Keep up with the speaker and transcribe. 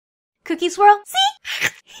CookieSwirlC.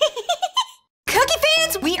 Cookie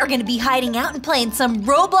fans, we are gonna be hiding out and playing some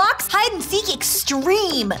Roblox Hide and Seek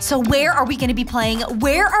Extreme. So where are we gonna be playing?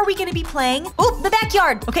 Where are we gonna be playing? Oh, the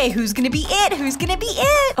backyard. Okay, who's gonna be it? Who's gonna be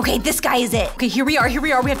it? Okay, this guy is it. Okay, here we are. We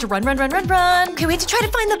have to run. Okay, we have to try to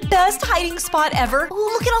find the best hiding spot ever. Oh,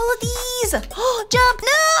 look at all of these. Oh, jump.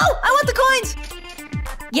 No, I want the coins.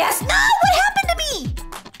 Yes, no, what happened to me?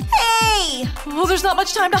 Hey! Oh, there's not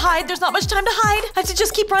much time to hide. I have to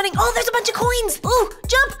just keep running. Oh, there's a bunch of coins. Oh,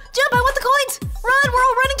 jump, I want the coins. Run, we're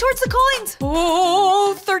all running towards the coins.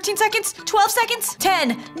 Oh, 13 seconds, 12 seconds,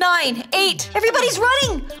 10, 9, 8. Everybody's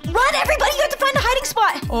running. Run, everybody, you have to find a hiding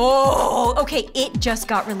spot. Oh, okay, it just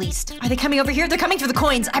got released. Are they coming over here? They're coming for the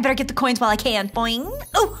coins. I better get the coins while I can. Boing.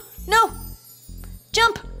 Oh, no.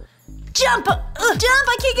 Jump,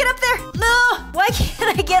 I can't get up there. No, why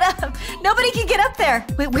can't I get up? Nobody can get up there.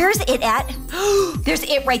 Wait, where's it at? There's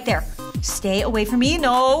it right there. Stay away from me.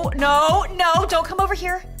 No, don't come over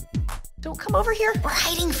here. We're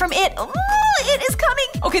hiding from it. Oh, it is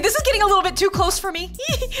coming. Okay, this is getting a little bit too close for me.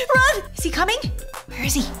 Run. Is he coming? Where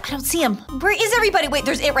is he? I don't see him. Where is everybody? Wait,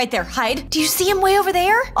 there's it right there. Hide. Do you see him way over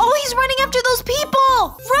there? Oh, he's running after those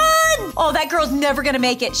people. Run. Oh, that girl's never gonna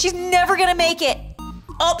make it. She's never gonna make it.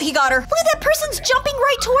 Oh, he got her. Look at that person's jumping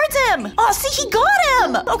right towards him. Oh, see, he got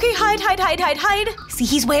him. Okay, hide. See,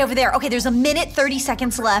 he's way over there. Okay, there's a minute, 30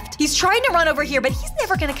 seconds left. He's trying to run over here, but he's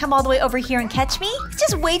never gonna come all the way over here and catch me. He's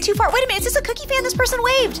just way too far. Wait a minute, is this a Cookie fan? This person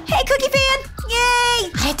waved. Hey, Cookie fan.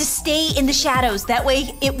 Yay. I have to stay in the shadows. That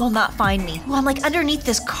way, it will not find me. Oh, I'm like underneath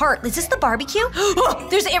this cart. Is this the barbecue? Oh,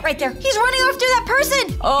 there's it right there. He's running after that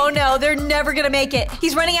person. Oh, no, they're never gonna make it.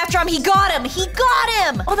 He's running after him. He got him.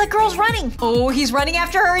 Oh, that girl's running. Oh, he's running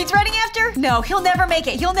after her. He's running after. No, he'll never make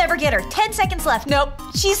it. He'll never get her. 10 seconds left. Nope.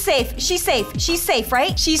 She's safe,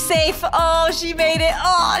 right? She's safe. Oh, she made it.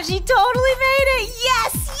 Oh, she totally made it.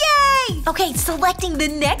 Yes, yay. Okay, selecting the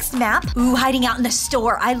next map. Ooh, hiding out in the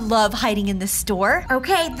store. I love hiding in the store.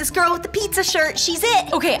 Okay, this girl with the pizza shirt, she's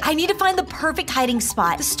it. Okay, I need to find the perfect hiding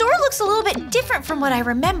spot. The store looks a little bit different from what I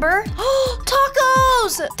remember. Oh,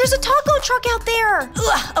 tacos. There's a taco truck out there.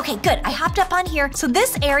 Ugh. Okay, good. I hopped up on here. So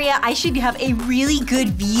this area, I should have a really good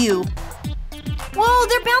view. Whoa,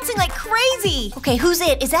 they're bouncing like crazy. Okay, who's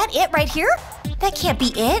it? Is that it right here? That can't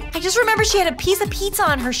be it. I just remember she had a piece of pizza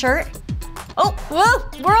on her shirt. Oh, whoa,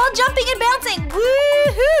 we're all jumping and bouncing.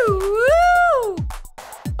 Woo-hoo, woo.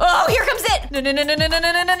 Oh, here comes it. No, don't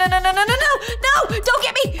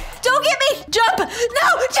get me. Jump. No,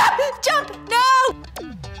 jump. No,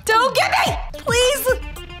 don't get me, please.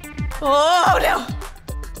 Oh, no.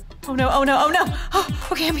 Oh no. Oh,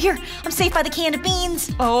 okay, I'm here. I'm safe by the can of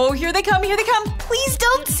beans. Oh, here they come. Please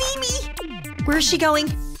don't see me. Where is she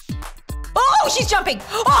going? Oh, she's jumping.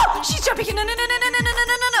 Oh, she's jumping. No.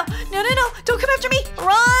 Don't come after me.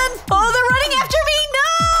 Run. Oh, they're running after me.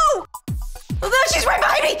 No. Oh, no, she's right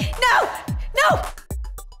behind me. No.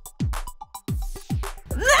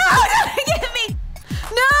 Don't get me.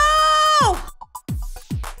 No.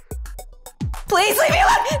 Please leave me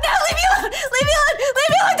alone. No, leave me alone.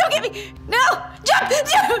 Don't get me. No, jump.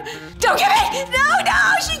 Don't get me. No,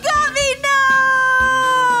 she got me. No.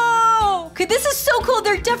 Okay, this is so cool.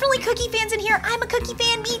 There are definitely Cookie fans in here. I'm a Cookie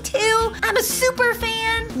fan. Me too. I'm a super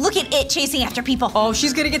fan. Look at it chasing after people. Oh,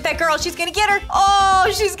 she's gonna get that girl. She's gonna get her. Oh,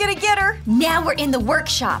 she's gonna get her. Now we're in the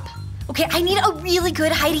workshop. Okay, I need a really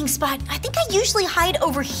good hiding spot. I think I usually hide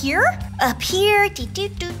over here. Up here.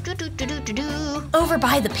 Over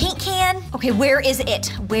by the paint can. Okay, where is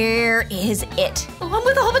it? Oh, I'm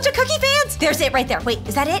with a whole bunch of Cookie fans. There's it right there. Wait,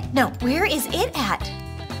 is that it? No, where is it at?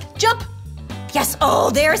 Jump. Yes, oh,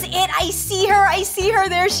 there's it. I see her.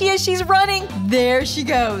 There she is. She's running. There she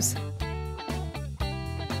goes.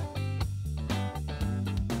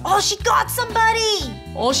 Oh, she got somebody.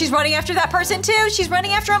 Oh, she's running after that person too. She's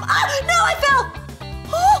running after him. Ah, no, I fell.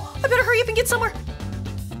 Oh, I better hurry up and get somewhere.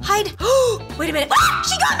 Hide. Oh, wait a minute. Ah,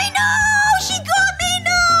 she got me.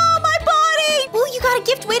 No, my body. Oh, you got a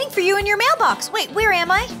gift waiting for you in your mailbox. Wait, where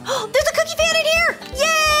am I? Oh, there's a Cookie fan in here.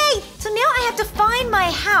 Yay. So now I have to find my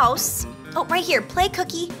house. Oh, right here. Play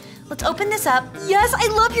Cookie. Let's open this up. Yes, I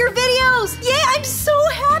love your videos. Yay, I'm so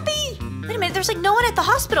happy. Wait a minute. There's like no one at the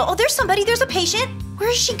hospital. Oh, there's somebody. There's a patient. Where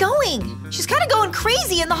is she going? She's kind of going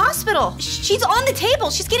crazy in the hospital. She's on the table.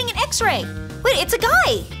 She's getting an x-ray. Wait, it's a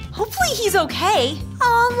guy. Hopefully he's okay.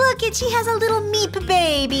 Oh, look it, she has a little Meep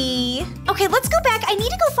baby. Okay, let's go back. I need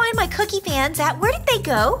to go find my cookie fans. Where did they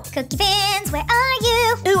go? Cookie fans, where are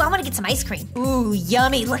you? Ooh, I want to get some ice cream. Ooh,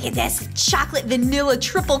 yummy. Look at this chocolate vanilla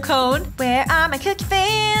triple cone. Where are my cookie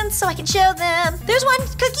fans so I can show them? There's one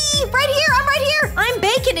cookie right here. I'm right here. I'm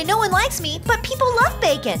bacon and no one likes me, but people love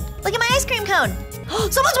bacon. Look at my ice cream cone.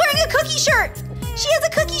 Someone's wearing a cookie shirt. She has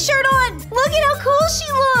a cookie shirt on. Look at how cool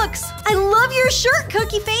she looks. I love your shirt,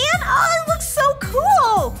 Cookie Fan. Oh, it looks so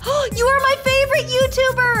cool. You are my favorite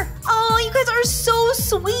YouTuber. Oh, you guys are so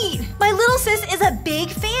sweet. My little sis is a big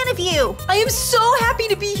fan of you. I am so happy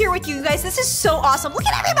to be here with you guys. This is so awesome. Look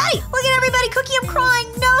at everybody. Look at everybody. Cookie, I'm crying.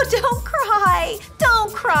 No, don't cry.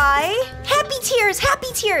 Don't cry. Happy tears.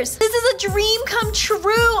 Happy tears. This is a dream come true.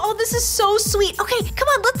 Oh, this is so sweet. Okay, come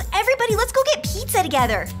on. Let's go get pizza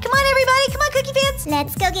together. Come on, everybody. Come on, Cookie Fans.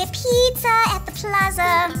 Let's go get pizza at the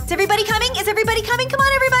plaza. Is everybody coming? Is everybody coming? Come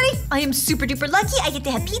on, everybody. I am super duper lucky. I get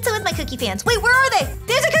to have pizza with my Cookie Fans. Wait, where are they?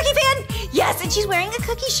 There's a Cookie Fan. Yes, and she's wearing a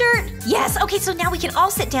cookie shirt. Yes, okay, so now we can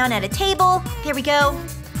all sit down at a table. There we go.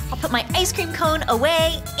 I'll put my ice cream cone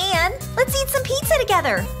away and let's eat some pizza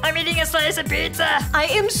together. I'm eating a slice of pizza. I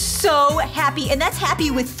am so happy, and that's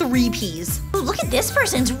happy with 3 P's. Ooh, look at this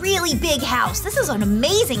person's really big house. This is an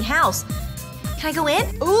amazing house. Can I go in?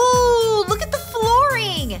 Ooh, look at the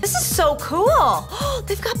flooring. This is so cool. Oh,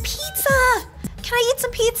 they've got pizza. Can I eat some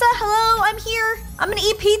pizza? Hello, I'm here. I'm gonna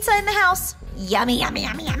eat pizza in the house. Yummy, yummy,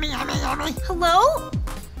 yummy, yummy, yummy, yummy. Hello?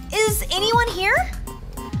 Is anyone here?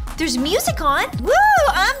 There's music on. Woo!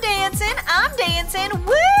 I'm dancing. I'm dancing.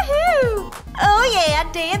 Woohoo! Oh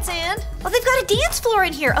yeah, dancing. Oh, they've got a dance floor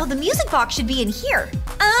in here. Oh, the music box should be in here.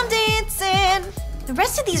 I'm dancing. The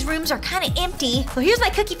rest of these rooms are kind of empty. Well, here's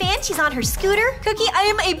my Cookie Fan. She's on her scooter. Cookie, I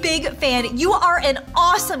am a big fan. You are an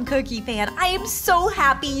awesome Cookie Fan. I am so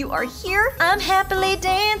happy you are here. I'm happily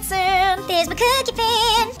dancing. There's my Cookie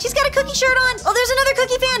Fan. She's got a cookie shirt on. Oh, there's another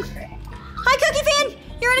Cookie Fan. Hi, Cookie Fan.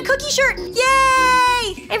 You're in a cookie shirt.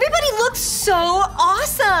 Yay! Everybody looks so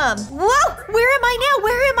awesome. Whoa, where am I now?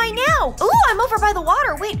 Where am I now? Ooh, I'm over by the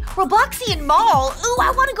water. Wait, Robloxian Mall. Ooh,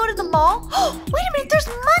 I want to go to the mall. Wait a minute, there's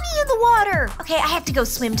money in the water. Okay, I have to go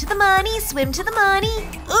swim to the money, swim to the money.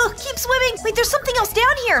 Ooh, keep swimming. Wait, there's something else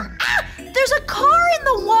down here. Ah, there's a car in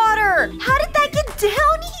the water. How did that get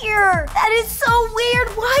down here? That is so weird.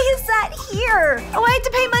 Why is that here? Oh, I have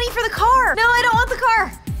to pay money for the car. No, I don't want the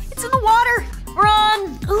car. It's in the water.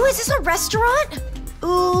 Run! Ooh, is this a restaurant?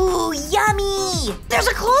 Ooh, yummy! There's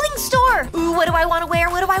a clothing store! Ooh, what do I want to wear?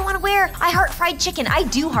 What do I want to wear? I heart fried chicken. I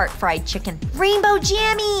do heart fried chicken. Rainbow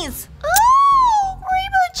jammies! Oh!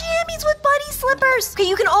 Rainbow jammies with bunny slippers! Okay,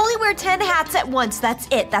 you can only wear 10 hats at once. That's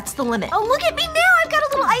it. That's the limit. Oh, look at me now! I've got a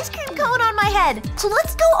little ice cream cone on my head. So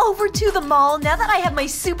let's go over to the mall. Now that I have my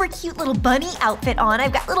super cute little bunny outfit on,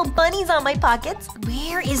 I've got little bunnies on my pockets.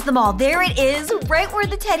 Where is the mall? There it is, right where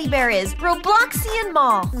the teddy bear is. Robloxian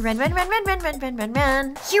Mall. Run, run, run, run, run, run, run, run,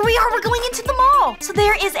 run. Here we are, we're going into the mall. So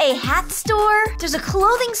there is a hat store. There's a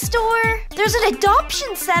clothing store. There's an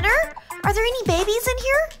adoption center. Are there any babies in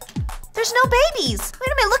here? There's no babies.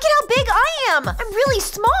 Wait a minute, look at how big I am. I'm really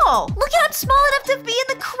small. Look at I'm small enough to be in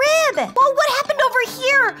the crib. Whoa, what happened over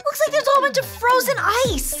here? Looks like there's a whole bunch of frozen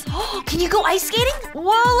ice. Can you go ice skating? Whoa,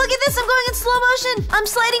 look at this, I'm going in slow motion. I'm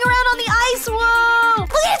sliding around on the ice, whoa.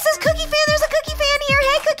 Look at it, says Cookie Fan, there's a Cookie Fan here.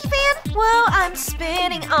 Hey, Cookie Fan. Whoa, I'm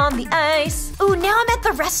spinning on the ice. Ooh, now I'm at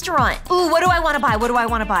the restaurant. Ooh, what do I want to buy? What do I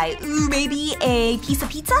want to buy? Ooh, maybe a piece of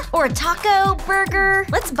pizza or a taco burger.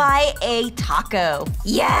 Let's buy a taco.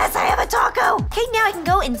 Yes, I have a taco. Okay, now I can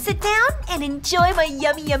go and sit down and enjoy my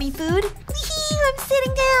yummy, yummy food. I'm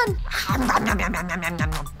sitting down.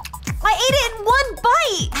 I ate it in one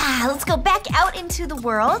bite. Let's go back out into the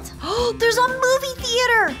world. Oh, there's a movie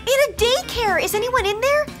theater and a daycare. Is anyone in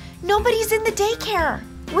there? Nobody's in the daycare.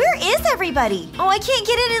 Where is everybody? Oh, I can't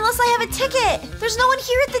get in unless I have a ticket. There's no one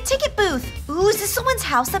here at the ticket booth. Ooh, is this someone's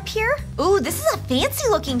house up here? Ooh, this is a fancy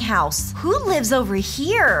looking house. Who lives over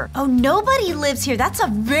here? Oh, nobody lives here. That's a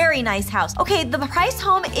very nice house. Okay, the price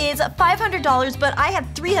home is $500, but I have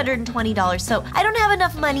 $320, so I don't have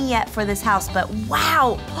enough money yet for this house, but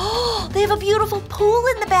wow. Oh, they have a beautiful pool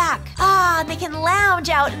in the back. And they can lounge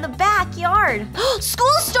out in the backyard.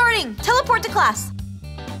 School's starting. Teleport to class.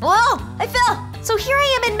 Whoa, I fell. So here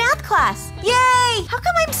I am in math class. Yay! How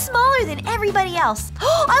come I'm smaller than everybody else?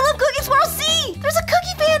 Oh, I love CookieSwirlC! There's a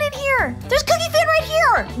Cookie Fan in here. There's Cookie Fan right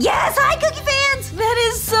here. Yes, hi Cookie Fans. That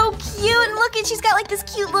is so cute. And look, and she's got like this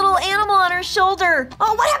cute little animal on her shoulder.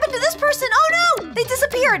 Oh, what happened to this person? Oh no, they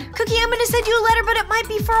disappeared. Cookie, I'm gonna send you a letter, but it might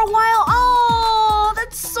be for a while. Oh,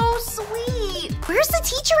 that's so sweet. Where's the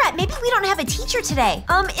teacher at? Maybe we don't have a teacher today.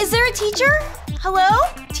 Is there a teacher? Hello?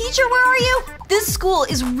 Teacher, where are you? This school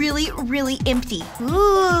is really, really empty.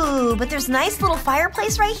 Ooh, but there's a nice little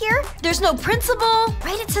fireplace right here. There's no principal,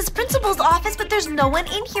 right? It says principal's office, but there's no one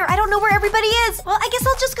in here. I don't know where everybody is. Well, I guess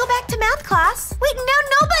I'll just go back to math class. Wait, now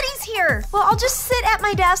nobody's here. Well, I'll just sit at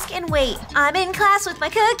my desk and wait. I'm in class with my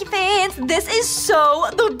Cookie Fans. This is so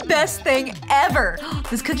the best thing ever.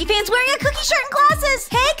 This Cookie Fan's wearing a cookie shirt in classes.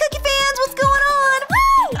 Hey, Cookie Fans, what's going on?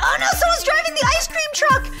 Woo! Oh no, someone's driving the ice cream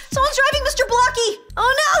truck. Someone's driving Mr. Blocky. Oh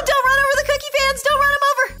no, don't run over the Cookie Fans. Don't run him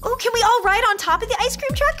over. Oh, can we all ride on top of the ice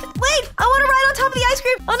cream truck? Wait, I want to ride on top of the ice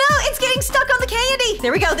cream. Oh no, it's getting stuck on the candy.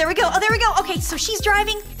 There we go, there we go. Oh, there we go. Okay, so she's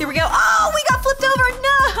driving. There we go. Oh, we got flipped over.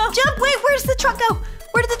 No. Jump, wait, where's the truck go?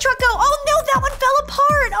 Where did the truck go? Oh no, that one fell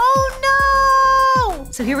apart. Oh no.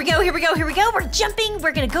 So here we go, here we go, here we go. We're jumping.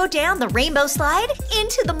 We're gonna go down the rainbow slide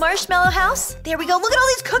into the marshmallow house. There we go. Look at all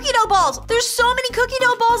these cookie dough balls. There's so many cookie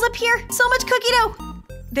dough balls up here. So much cookie dough.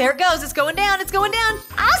 There it goes. It's going down. It's going down.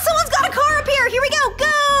 Ah, someone's got a car up here. Here we go.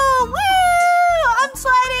 Go. Woo! I'm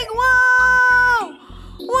sliding. Whoa.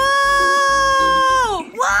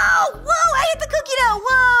 Whoa. Whoa. Whoa. I hit the cookie dough.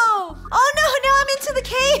 Whoa. Oh no. Now I'm into the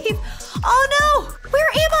cave. Oh no. Where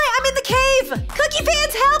am I? I'm in the cave. Cookie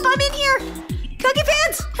Fans, help. I'm in here. Cookie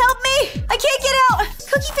Fans, help me. I can't get out.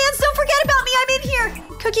 Cookie Fans, don't forget about me. I'm in here.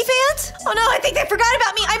 Cookie Fans? Oh no, I think they forgot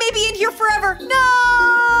about me. I may be in here forever.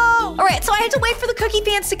 No. All right, so I had to wait for the Cookie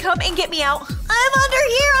Fans to come and get me out. I'm under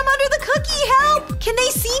here. I'm under the cookie. Help. Can they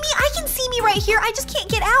see me? I can see me right here. I just can't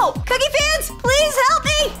get out. Cookie Fans, please help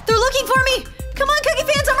me. They're looking for me. Come on, Cookie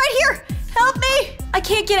Fans, I'm right here. Help me. I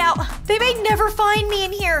can't get out. They may never find me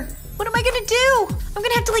in here. What am I gonna do? I'm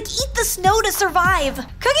gonna have to eat the snow to survive.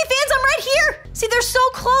 Cookie Fans, I'm right here. See, they're so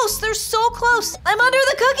close. They're so close. I'm under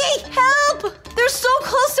the cookie. Help. They're so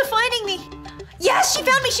close to finding me. Yes, she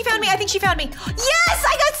found me. She found me. I think she found me. Yes,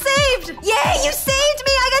 I got saved. Yay, you saved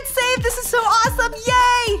me. I got saved. This is so awesome.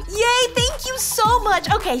 Yay. Yay, thank you so much.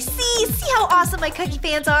 Okay, see how awesome my Cookie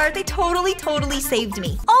Fans are? They totally saved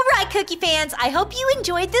me. All right, Cookie Fans, I hope you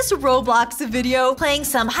enjoyed this Roblox video, playing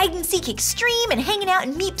some hide and seek extreme and hanging out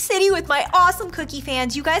in Meep City with my awesome Cookie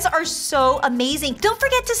Fans. You guys are so amazing. Don't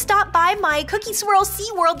forget to stop by my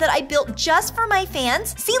CookieSwirlC world that I built just for my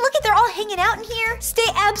fans. See, look at, they're all hanging out in here. Stay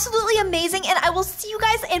absolutely amazing, and I will see you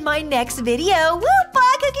guys in my next video. Woo!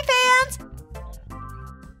 Bye, Cookie Fans!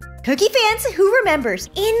 Cookie Fans, who remembers?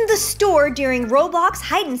 In the store during Roblox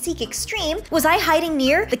Hide and Seek Extreme, was I hiding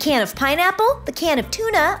near the can of pineapple, the can of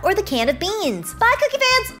tuna, or the can of beans? Bye, Cookie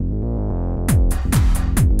Fans!